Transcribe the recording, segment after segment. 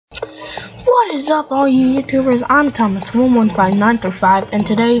What is up, all you YouTubers? I'm Thomas115935, and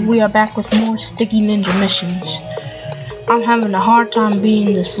today we are back with more Sticky Ninja missions. I'm having a hard time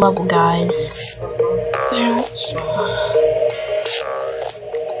beating this level, guys.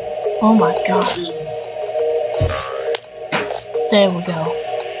 Oh my gosh. There we go.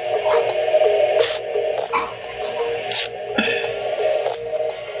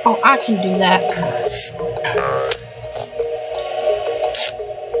 Oh, I can do that.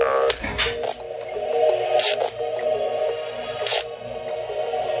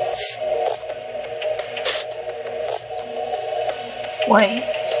 Wait.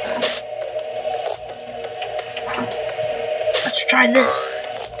 Let's try this.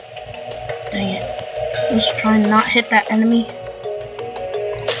 Dang it. Let's try and not hit that enemy.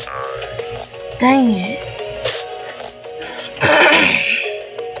 Dang it.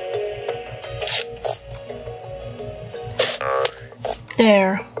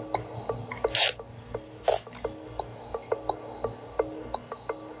 There.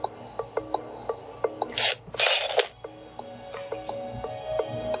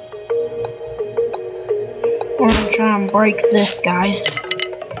 We're gonna try and break this, guys.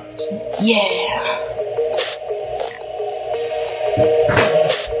 Yeah.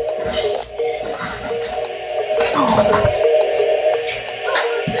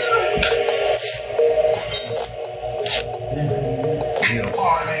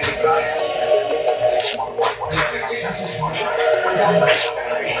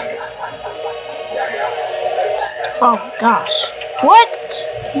 Oh gosh. What?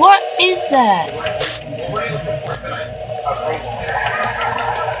 What is that?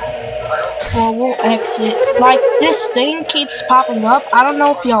 Well, we'll exit. Like, this thing keeps popping up. I don't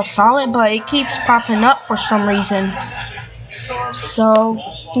know if y'all saw it, but it keeps popping up for some reason. So,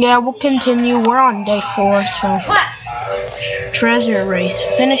 yeah, we'll continue. We're on day 4, so. Treasure race.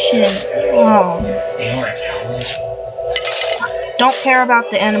 Finishing. Oh. Don't care about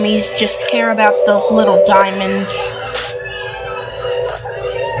the enemies, just care about those little diamonds.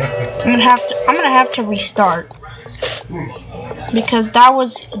 I'm gonna have to restart. Because that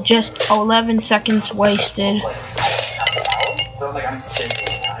was just 11 seconds wasted.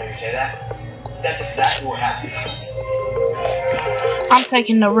 I'm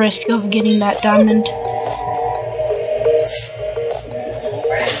taking the risk of getting that diamond.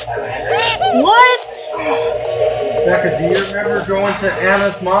 What? Becca, do you remember going to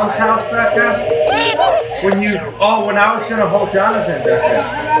Anna's mom's house, Becca? When I was gonna hold Jonathan,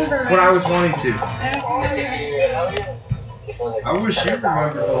 Becca. When I was wanting to. I wish you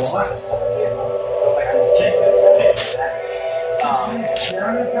remembered a lot.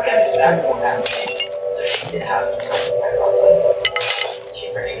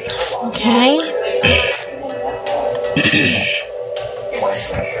 Okay.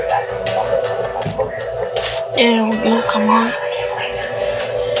 There we go, come on.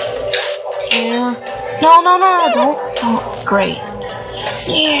 Yeah. No, don't. Oh, great.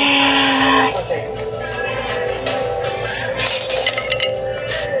 Yeah.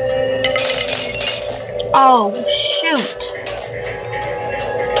 Oh, shoot.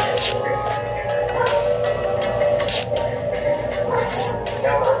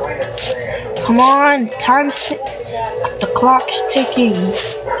 Come on, the clock's ticking.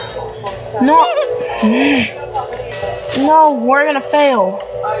 No. No, we're gonna fail.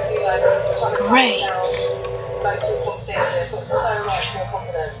 Great.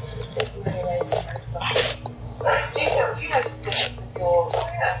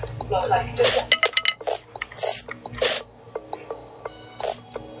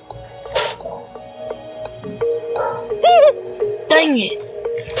 Dang it.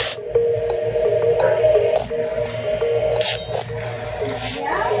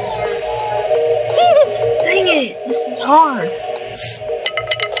 Dang it, this is hard.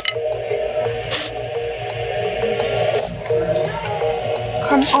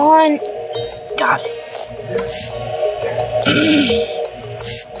 Come on. Got it.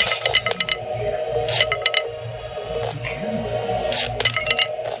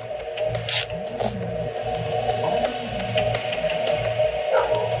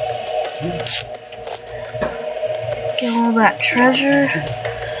 Get all that treasure.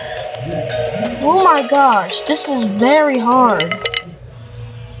 Oh my gosh, this is very hard.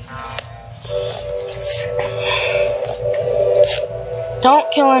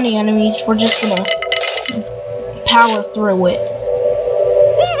 Don't kill any enemies, we're just gonna power through it.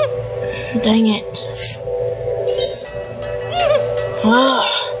 Dang it. Ugh.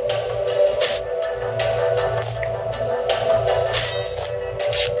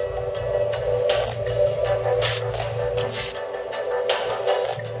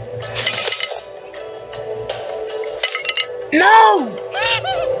 No!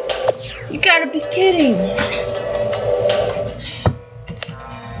 You gotta be kidding.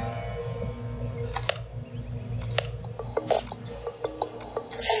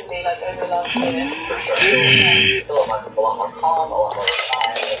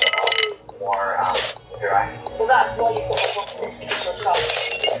 Well, that's why you put this digital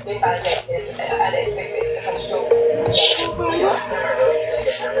trust. They validated and it's been potential.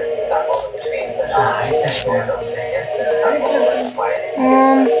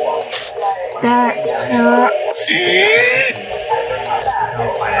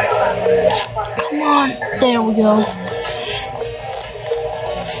 Come on, there we go.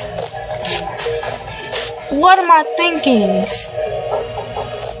 What am I thinking?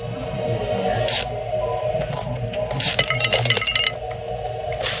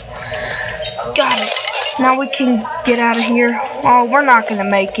 Got it. Now we can get out of here. Oh, we're not gonna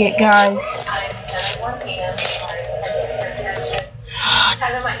make it, guys.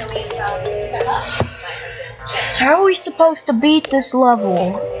 How are we supposed to beat this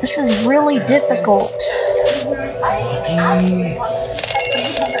level? This is really difficult.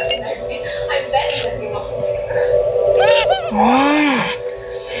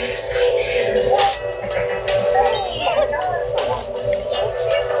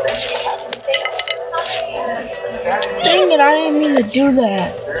 Dang it, I didn't mean to do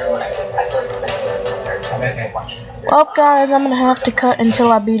that. Well, guys, I'm gonna have to cut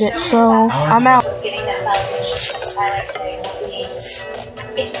until I beat it, so I'm out.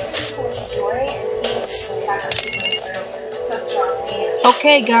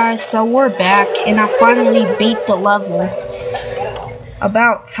 Okay, guys, so we're back, and I finally beat the level.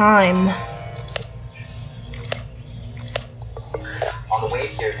 About time. On the way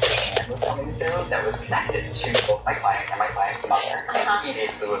here, was coming through that was connected to both my client and my client's mother. He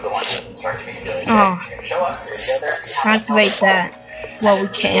basically was the one who instructed me to do it. Oh. Show up, you're together. Activate that. Well, we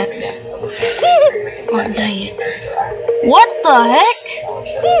can't. Oh, dang it. What the heck?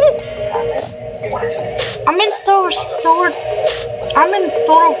 I'm in sort of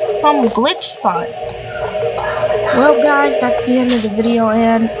some glitch spot. Well, guys, that's the end of the video,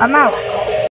 and I'm out.